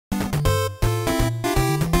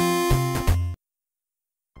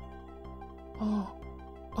Oh.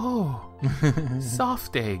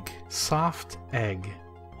 Soft egg. Soft egg.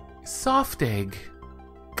 Soft egg.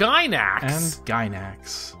 Gainax. And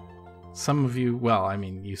Gainax. Some of you, well, I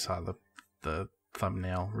mean, you saw the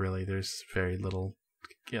thumbnail, really. There's very little,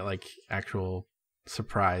 like, actual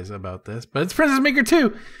surprise about this. But it's Princess Maker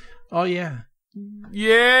 2! Oh, yeah.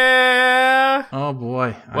 Yeah! Oh,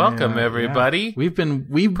 boy. Welcome, everybody. Yeah. We've been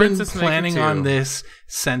planning on this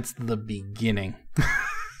since the beginning.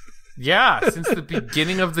 Yeah, since the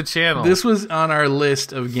beginning of the channel. This was on our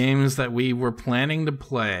list of games that we were planning to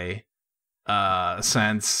play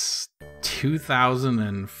since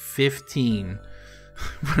 2015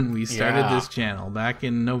 when we started this channel back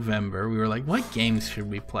in November. We were like, what games should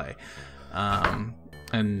we play? And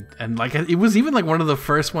like it was even like one of the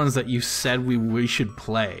first ones that you said we should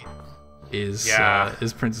play is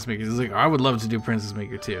Princess Maker. It was like, oh, I would love to do Princess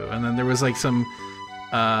Maker 2. And then there was like some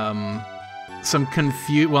well,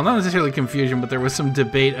 not necessarily confusion, but there was some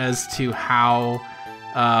debate as to how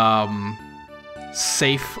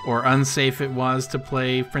safe or unsafe it was to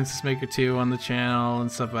play Princess Maker 2 on the channel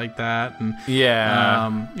and stuff like that. And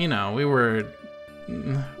you know, we were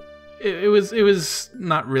it was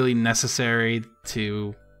not really necessary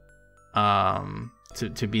to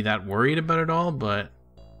be that worried about it all, but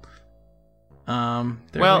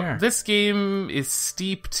well, this game is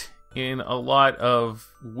steeped in a lot of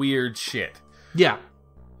weird shit. Yeah.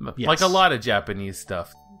 Yes. Like a lot of Japanese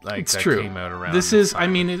stuff. Like it's that true. Came out around this is, I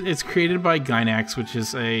mean, it's created by Gainax, which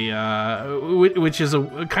is a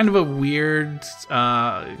kind of a weird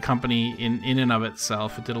company in and of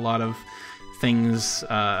itself. It did a lot of things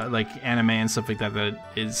like anime and stuff like that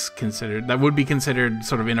that would be considered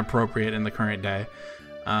sort of inappropriate in the current day.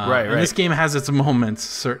 Right. And this game has its moments,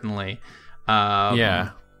 certainly.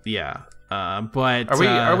 Yeah. But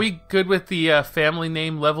are we good with the family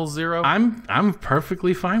name Levelzero? I'm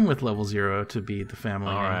perfectly fine with Levelzero to be the family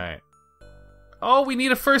name. All right. Oh, we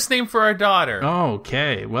need a first name for our daughter.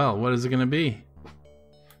 Okay. Well, what is it going to be?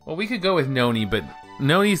 Well, we could go with Noni, but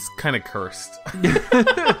Noni's kind of cursed.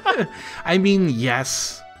 I mean,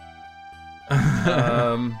 yes.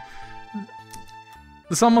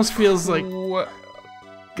 This almost feels like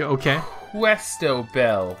okay.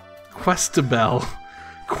 Questobelle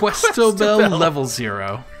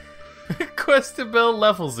Levelzero. Questobelle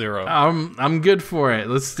Levelzero. I'm good for it.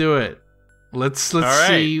 Let's do it. Let's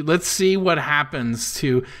see what happens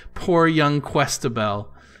to poor young Questobelle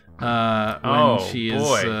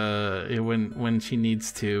when she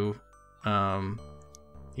needs to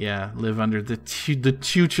live under the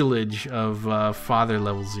tutelage of Father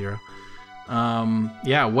Levelzero.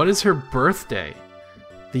 What is her birthday?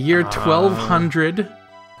 The year 1200.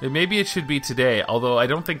 Maybe it should be today, although I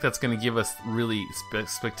don't think that's going to give us really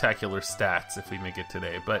spectacular stats if we make it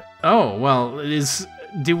today. But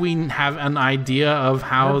do we have an idea of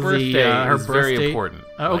how her birthday is very important?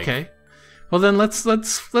 Okay, well then let's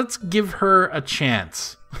give her a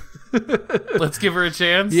chance. Let's give her a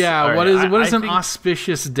chance. Yeah, all what right. is an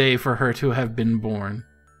auspicious day for her to have been born?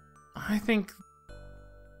 I think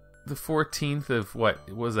the 14th of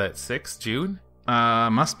what was that? 6th June?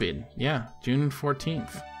 Must be. Yeah, June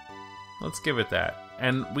 14th. Let's give it that.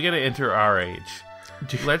 And we gotta enter our age.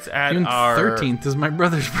 Let's add June our... 13th is my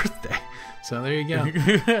brother's birthday. So there you go. There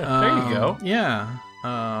you go. Yeah.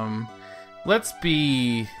 Let's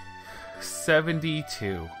be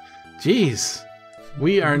 72. Jeez.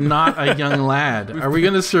 We are not a young lad. Are we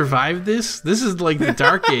gonna survive this? This is like the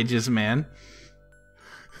Dark Ages, man.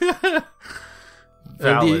 The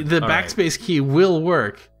backspace key will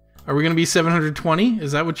work. Are we going to be 720?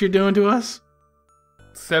 Is that what you're doing to us?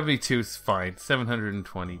 72 is fine.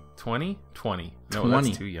 720. 20? 20. No, 20.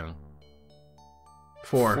 That's too young.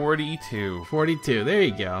 42. 42. There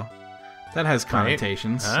you go. That has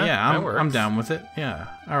connotations. Right. Yeah, I'm down with it. Yeah.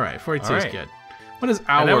 All right. 42 is good. What is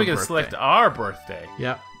our birthday? Now we can select our birthday.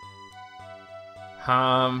 Yep.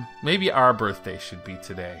 Maybe our birthday should be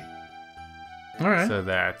today. All right. So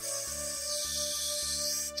that's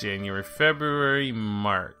January, February,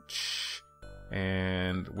 March.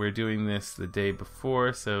 And we're doing this the day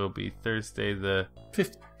before, so it'll be Thursday the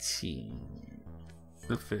 15th.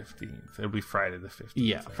 The 15th. It'll be Friday the 15th.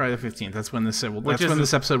 Yeah, Friday the 15th. That's when this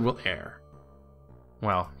episode will air.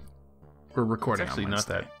 Well, we're recording actually on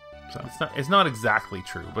Wednesday, not that. So it's not exactly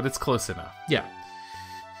true, but it's close enough. Yeah.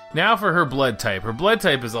 Now for her blood type. Her blood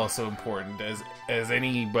type is also important, as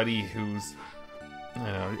anybody who's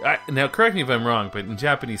Now, correct me if I'm wrong, but in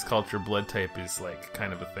Japanese culture, blood type is like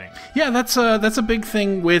kind of a thing. Yeah, that's a big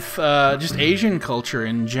thing with just Asian culture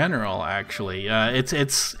in general. Actually,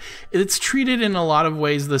 it's treated in a lot of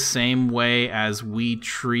ways the same way as we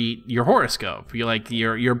treat your horoscope. You like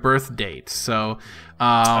your birth date. So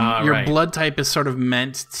your blood type is sort of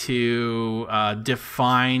meant to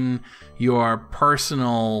define your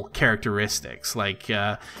personal characteristics. Like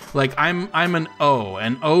I'm an O,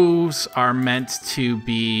 and O's are meant to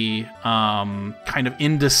be kind of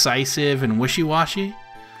indecisive and wishy-washy.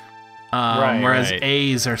 Whereas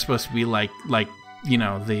A's are supposed to be like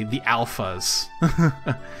the alphas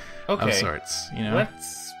of sorts.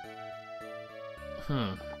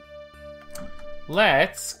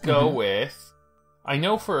 Let's go with. I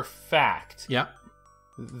know for a fact. Yeah.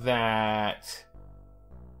 That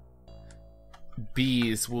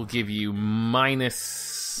B's will give you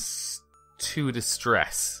 -2 to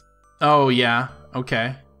stress. Oh, yeah.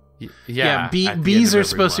 Okay. Yeah. B's are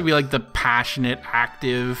supposed to be like the passionate,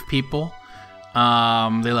 active people.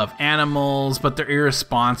 They love animals, but they're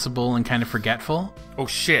irresponsible and kind of forgetful. Oh,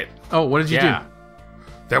 shit. Oh, what did you do?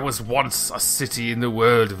 There was once a city in the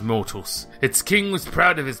world of mortals. Its king was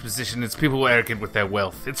proud of his position, its people were arrogant with their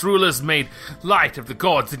wealth. Its rulers made light of the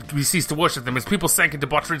gods, and we ceased to worship them. Its people sank in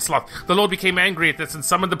debauchery and sloth. The Lord became angry at this and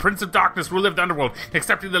summoned the Prince of Darkness, who lived underworld.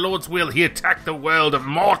 Accepting the Lord's will, he attacked the world of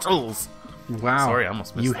mortals. Wow. Sorry, I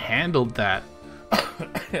almost missed You that. handled that.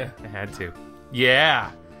 I had to.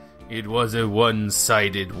 Yeah, it was a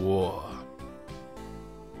one-sided war.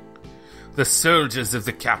 The soldiers of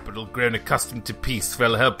the capital, grown accustomed to peace,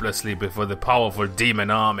 fell helplessly before the powerful demon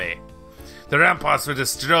army. The ramparts were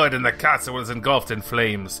destroyed and the castle was engulfed in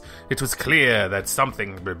flames. It was clear that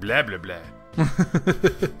something blah blah blah blah.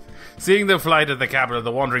 Seeing the flight of the capital,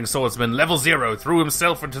 the wandering swordsman Levelzero threw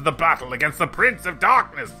himself into the battle against the Prince of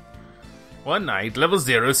Darkness. One night,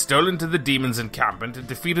 Levelzero stole into the demon's encampment and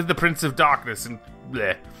defeated the Prince of Darkness and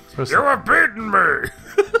bleh. You have beaten me!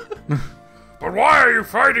 But why are you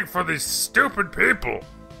fighting for these stupid people?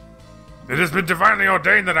 It has been divinely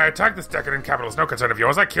ordained that I attack this decadent capital. It's no concern of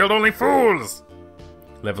yours. I killed only fools.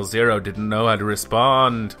 Levelzero didn't know how to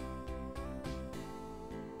respond.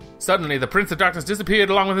 Suddenly, the Prince of Darkness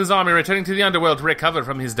disappeared along with his army, returning to the underworld to recover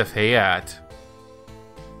from his defeat.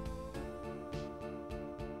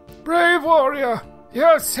 Brave warrior, you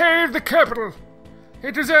have saved the capital.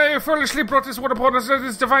 It is I who foolishly brought this one upon us as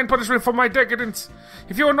this divine punishment for my decadence.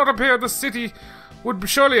 If you had not appeared, the city would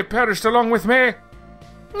surely have perished along with me.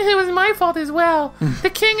 It was my fault as well. The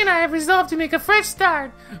king and I have resolved to make a fresh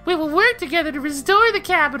start. We will work together to restore the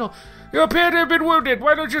capital. You appear to have been wounded.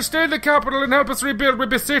 Why don't you stay in the capital and help us rebuild? We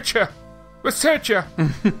beseech you. Beseech you.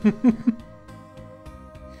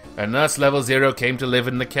 And thus Levelzero came to live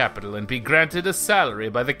in the capital and be granted a salary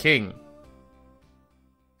by the king.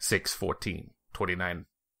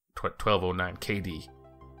 1209 KD.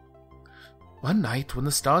 One night, when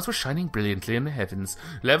the stars were shining brilliantly in the heavens,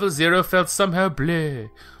 Levelzero felt somehow bleh.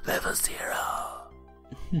 Levelzero.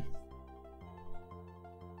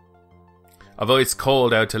 A voice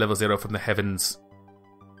called out to Levelzero from the heavens.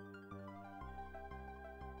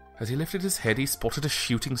 As he lifted his head, he spotted a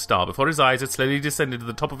shooting star. Before his eyes, it slowly descended to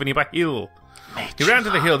the top of a nearby hill. He ran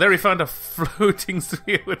to the hill. There he found a floating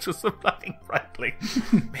sphere which was flying brightly.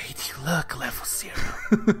 Made you look,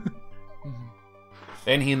 Levelzero.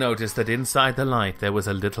 Then he noticed that inside the light there was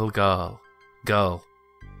a little girl.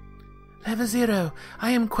 Levelzero,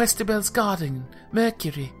 I am Questobelle's guardian,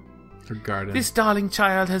 Mercury. Her garden. This darling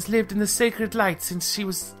child has lived in the sacred light since she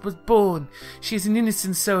was born. She is an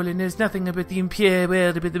innocent soul and knows nothing about the impure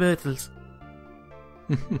world about the mortals.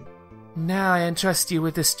 Now I entrust you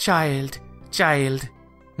with this child.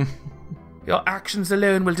 Your actions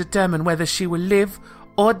alone will determine whether she will live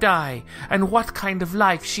or die, and what kind of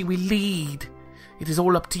life she will lead. It is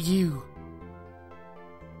all up to you.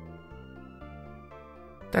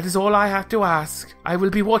 That is all I have to ask. I will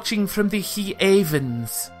be watching from the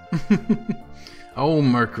Havens. Oh,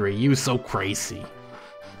 Mercury, you so crazy.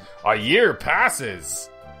 A year passes.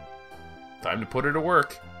 Time to put her to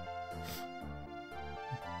work.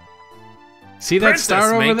 See that Princess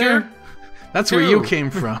star over Maker? there? That's where you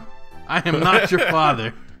came from. I am not your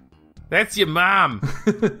father. That's your mom.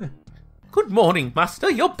 Good morning, master.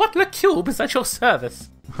 Your butler Cube is at your service.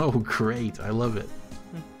 Oh, great. I love it.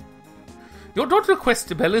 Your daughter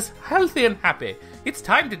Questobelle is healthy and happy. It's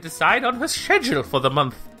time to decide on her schedule for the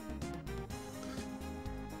month.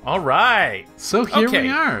 All right. So here we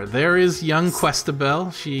are. There is young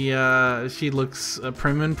Questobelle. She looks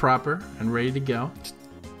prim and proper and ready to go.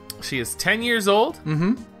 She is 10 years old.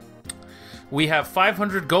 Mm-hmm. We have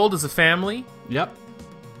 500 gold as a family. Yep.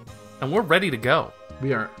 And we're ready to go.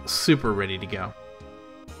 We are super ready to go.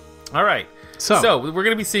 All right. So we're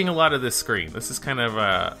going to be seeing a lot of this screen. This is kind of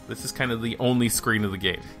the only screen of the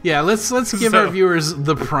game. Yeah, let's give our viewers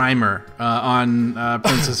the primer on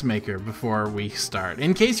Princess Maker before we start.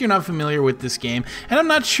 In case you're not familiar with this game, and I'm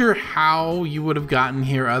not sure how you would have gotten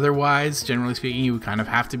here otherwise. Generally speaking, you would kind of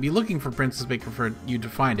have to be looking for Princess Maker for you to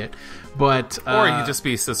find it. But or you just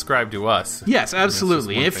be subscribed to us. Yes,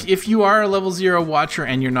 absolutely. If you are a Level 0 watcher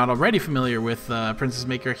and you're not already familiar with Princess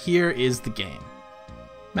Maker, here is the game.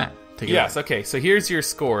 Matt. Yes, okay, so here's your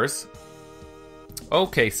scores.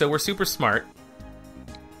 Okay, so we're super smart.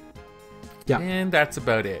 Yeah. And that's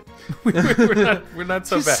about it. we're not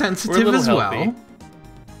so She's bad. sensitive we're a little as healthy. well.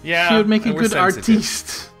 Yeah. She would make a we're good sensitive.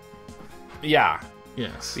 artiste. Yeah.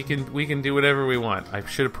 Yes. We can do whatever we want. I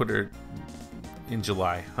should have put her in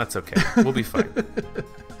July. That's okay. We'll be fine.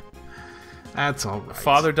 That's all right.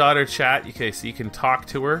 Father-daughter chat. Okay, so you can talk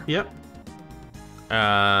to her. Yep.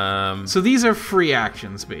 So these are free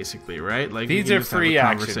actions, basically, right? Like these are free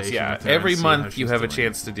actions. Yeah, every month you have a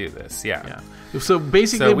chance to do this. Yeah. So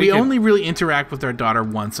basically, we only really interact with our daughter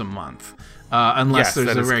once a month, unless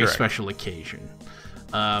there's a very special occasion.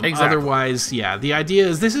 Exactly. Otherwise, yeah. The idea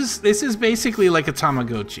is this is basically like a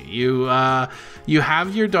Tamagotchi. You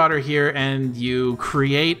have your daughter here, and you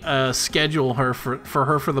create a schedule for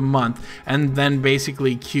her for the month, and then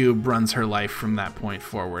basically Cube runs her life from that point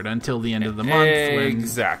forward until the end of the month.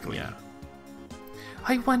 Exactly. Yeah.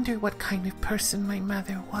 I wonder what kind of person my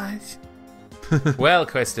mother was. Well,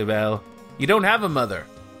 Questobelle, you don't have a mother.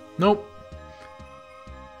 Nope.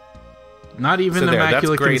 Not even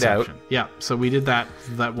Immaculate Conception. Out. Yeah, so we did that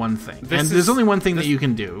one thing. There's only one thing that you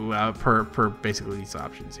can do per basically these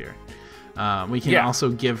options here. We can also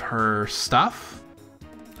give her stuff,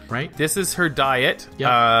 right? This is her diet. Yep.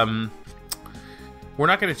 We're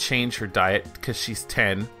not going to change her diet because she's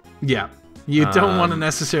 10. Yeah. You don't want to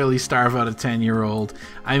necessarily starve out a 10-year-old.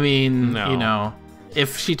 I mean, no.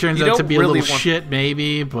 If she turns out to be a little shit,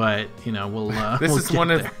 maybe, but, we'll this is one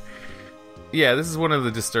there. Yeah, this is one of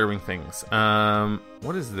the disturbing things.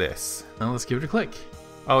 What is this? Well, let's give it a click.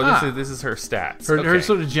 Oh, this is her stats. Her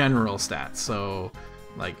sort of general stats. So,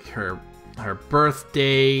 like her birth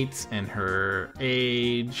date and her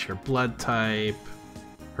age, her blood type,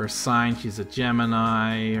 her sign. She's a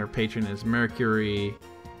Gemini. Her patron is Mercury.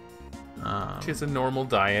 She has a normal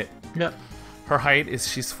diet. Yep. Her height is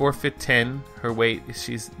she's 4'10". Her weight is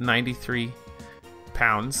she's 93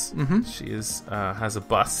 pounds. Mm-hmm. She has a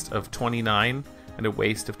bust of 29 and a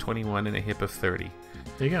waist of 21 and a hip of 30.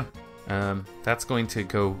 There you go. That's going to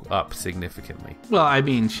go up significantly. Well, I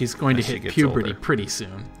mean, she's going to hit puberty pretty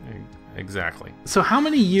soon. Exactly. So how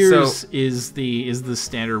many years is the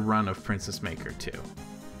standard run of Princess Maker 2?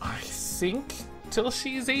 I think till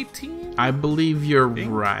she's 18. I believe you're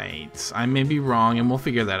right. I may be wrong, and we'll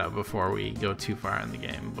figure that out before we go too far in the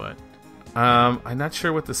game, but I'm not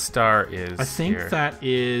sure what the star is. I think that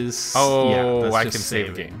is. Oh, I can save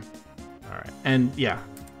save game. All right. And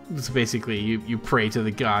it's basically you pray to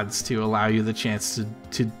the gods to allow you the chance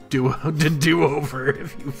to do over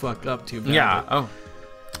if you fuck up too bad. Yeah. Oh,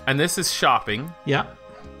 and this is shopping. Yeah.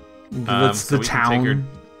 That's the town.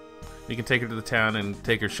 We can take her to the town and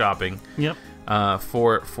take her shopping. Yep.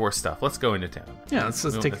 For stuff. Let's go into town. Yeah. Let's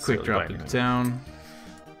take a quick drop into town.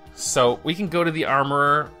 So we can go to the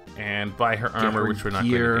armorer and buy her armor, which we're not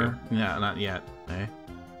going to do. Yeah, not yet. Okay.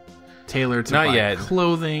 Tailor to buy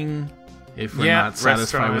clothing if we're not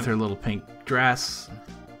satisfied with her little pink dress.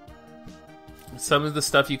 Some of the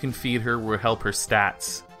stuff you can feed her will help her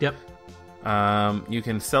stats. Yep. You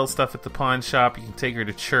can sell stuff at the pawn shop. You can take her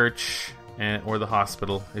to church or the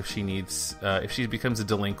hospital if she needs. If she becomes a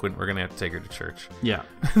delinquent, we're going to have to take her to church. Yeah.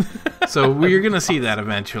 So we're going to see that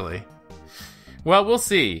eventually. Well, we'll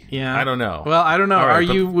see. Yeah. I don't know. Well, I don't know. Right,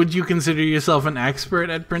 would you consider yourself an expert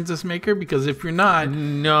at Princess Maker? Because if you're not...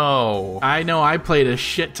 No. I know I played a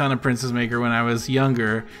shit ton of Princess Maker when I was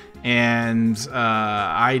younger, and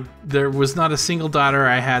there was not a single daughter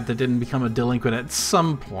I had that didn't become a delinquent at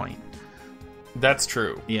some point. That's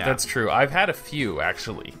true. Yeah. That's true. I've had a few,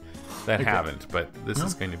 actually, that haven't, but this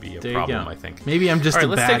is going to be a problem, I think. Maybe I'm just a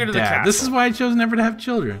bad dad. This is why I chose never to have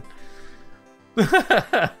children.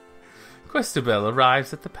 Questobelle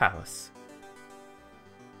arrives at the palace.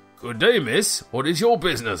 Good day, miss. What is your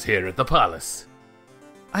business here at the palace?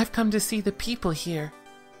 I've come to see the people here.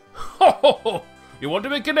 Ho, ho, ho. You want to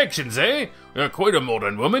make connections, eh? You're quite a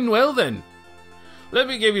modern woman. Well, then. Let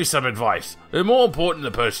me give you some advice. The more important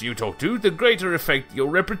the person you talk to, the greater effect your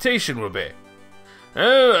reputation will be.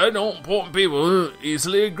 Not important people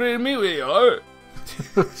easily agree to meet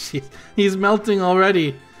with you. He's melting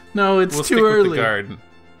already. No, it's too early. With the guard.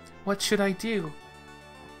 What should I do?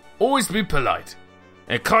 Always be polite.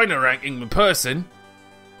 And kind of ranking the person.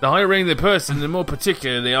 The higher ranking the person, the more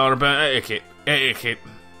particular they are about etiquette.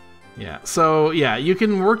 Yeah. So yeah, you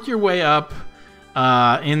can work your way up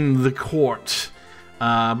in the court.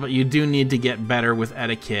 But you do need to get better with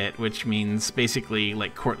etiquette, which means basically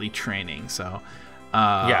like courtly training. So,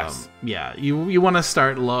 yes, yeah, you want to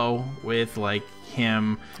start low with like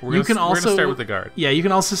him. We're gonna start with the guard. Yeah, you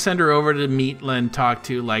can also send her over to meet and talk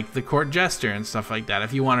to like the court jester and stuff like that.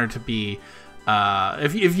 If you want her to be,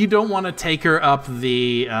 if you don't want to take her up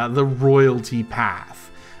the royalty path,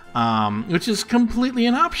 which is completely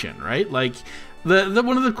an option, right? Like. The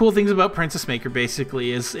one of the cool things about Princess Maker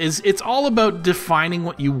basically is it's all about defining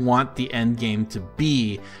what you want the end game to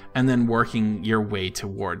be and then working your way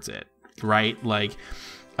towards it, right? Like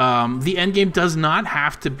the end game does not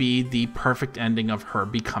have to be the perfect ending of her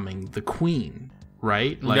becoming the queen,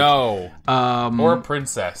 right? Like, no, or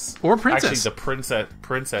princess, Actually, the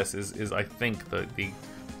princess is I think the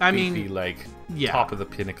top of the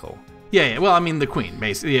pinnacle. Yeah, well, I mean the queen,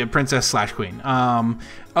 basically, yeah, princess/queen.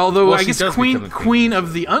 Although I guess queen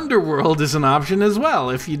of the underworld is an option as well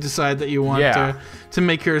if you decide that you want to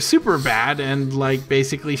make her super bad and like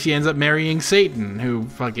basically she ends up marrying Satan, who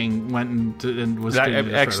fucking went and was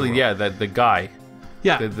actually the guy,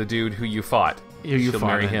 the dude who you fought. She'll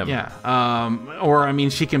marry him. Yeah. Or, I mean,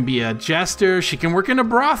 she can be a jester. She can work in a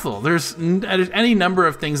brothel. There's any number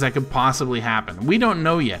of things that could possibly happen. We don't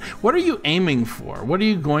know yet. What are you aiming for? What are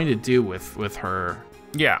you going to do with her?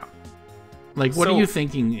 Yeah. Like, what are you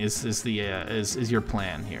thinking is your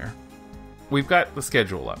plan here? We've got the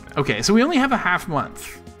schedule up now. Okay, so we only have a half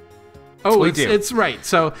month. Oh, it's right.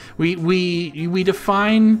 So we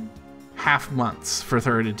define half months for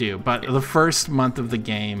her to do, but the first month of the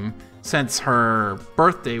game, since her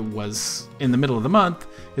birthday was in the middle of the month,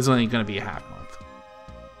 is only going to be a half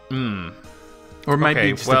month. Or it might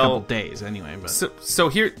be just a couple days anyway. But. So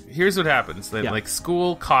here's what happens. Then, like,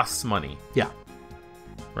 school costs money. Yeah.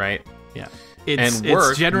 Right? Yeah. And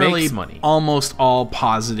work it's generally makes money. Almost all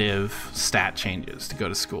positive stat changes to go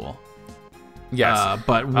to school. Yes.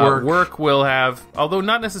 But work will have, although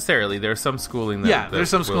not necessarily, there's some schooling that... Yeah, there's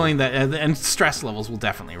some schooling that... And stress levels will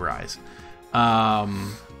definitely rise.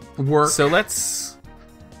 Work. So let's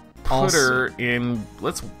put her in...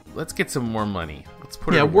 Let's get some more money. Let's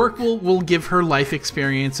put her in work will give her life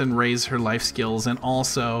experience and raise her life skills and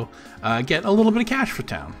also get a little bit of cash for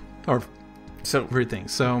town. Or... So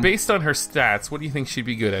things. So based on her stats, what do you think she'd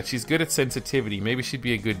be good at? She's good at sensitivity. Maybe she'd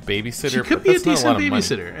be a good babysitter. She could be a decent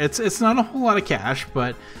babysitter. It's not a whole lot of cash,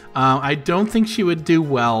 but I don't think she would do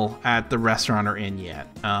well at the restaurant or inn yet,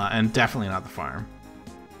 and definitely not the farm.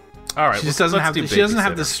 All right, she just doesn't have. She doesn't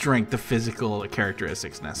have the strength, the physical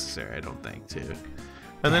characteristics necessary. I don't think to.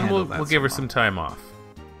 And then we'll give her some time off.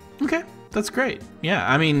 Okay. That's great. Yeah,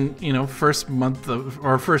 I mean, first month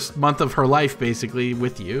of her life basically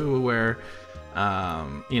with you, where,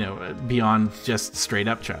 beyond just straight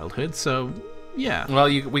up childhood. So, yeah. Well,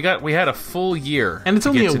 we had a full year, and it's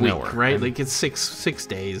only a week, right? And like it's six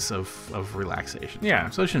days of relaxation. Yeah,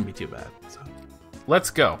 so it shouldn't be too bad. So. Let's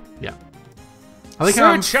go. Yeah. I like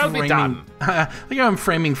how I'm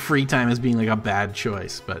framing free time as being like a bad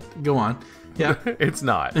choice, but go on. Yeah. It's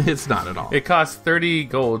not. It's not at all. It costs 30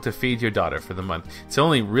 gold to feed your daughter for the month. It's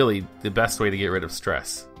only really the best way to get rid of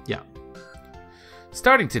stress. Yeah.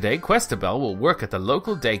 Starting today, Questobelle will work at the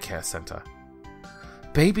local daycare center.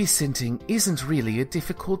 Babysitting isn't really a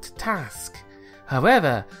difficult task.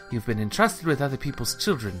 However, you've been entrusted with other people's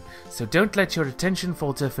children, so don't let your attention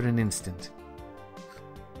falter for an instant.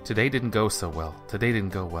 Today didn't go so well. Today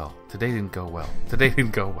didn't go well. Today didn't go well. Today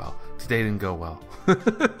didn't go well. Today didn't go well.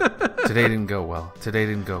 Today didn't go well. Today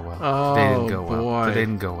didn't go well. Today didn't go well. Boy. Today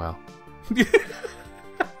didn't go well.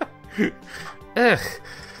 Ugh.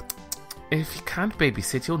 If you can't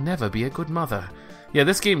babysit, you'll never be a good mother. Yeah,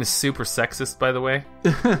 this game is super sexist, by the way.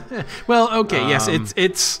 Well, okay, yes, it's.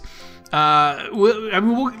 Let's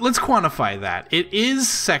quantify that. It is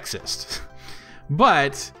sexist,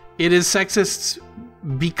 but it is sexist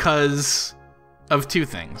because of two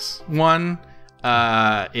things. One.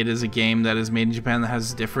 It is a game that is made in Japan that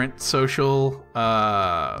has different social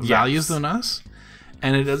values than us,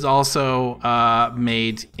 and it is also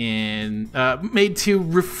made to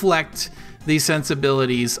reflect the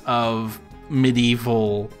sensibilities of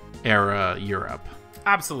medieval era Europe.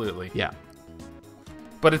 Absolutely, yeah.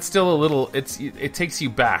 But it's still a little. It takes you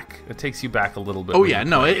back. It takes you back a little bit. Oh yeah,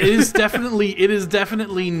 no, it is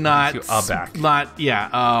definitely not back. Not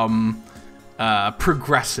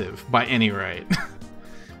progressive by any rate.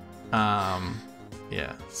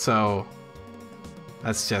 Yeah. So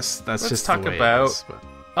let's just talk the way about it is, but.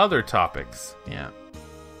 Other topics. Yeah.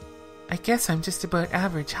 I guess I'm just about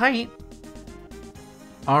average height.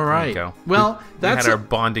 All right. There you go. Well, We that's had our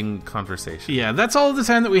bonding conversation. Yeah, that's all the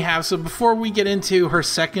time that we have. So before we get into her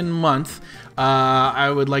second month,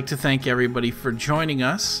 I would like to thank everybody for joining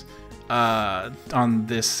us on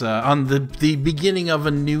this on the beginning of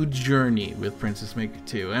a new journey with Princess Maker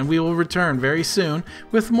 2, and we will return very soon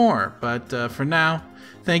with more. But for now,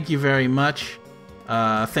 thank you very much.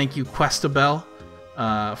 Thank you, Questobelle,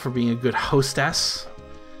 for being a good hostess,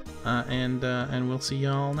 and we'll see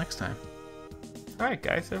y'all next time. All right,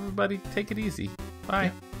 guys. Everybody, take it easy.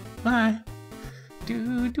 Bye. Bye.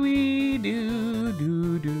 Do do do do.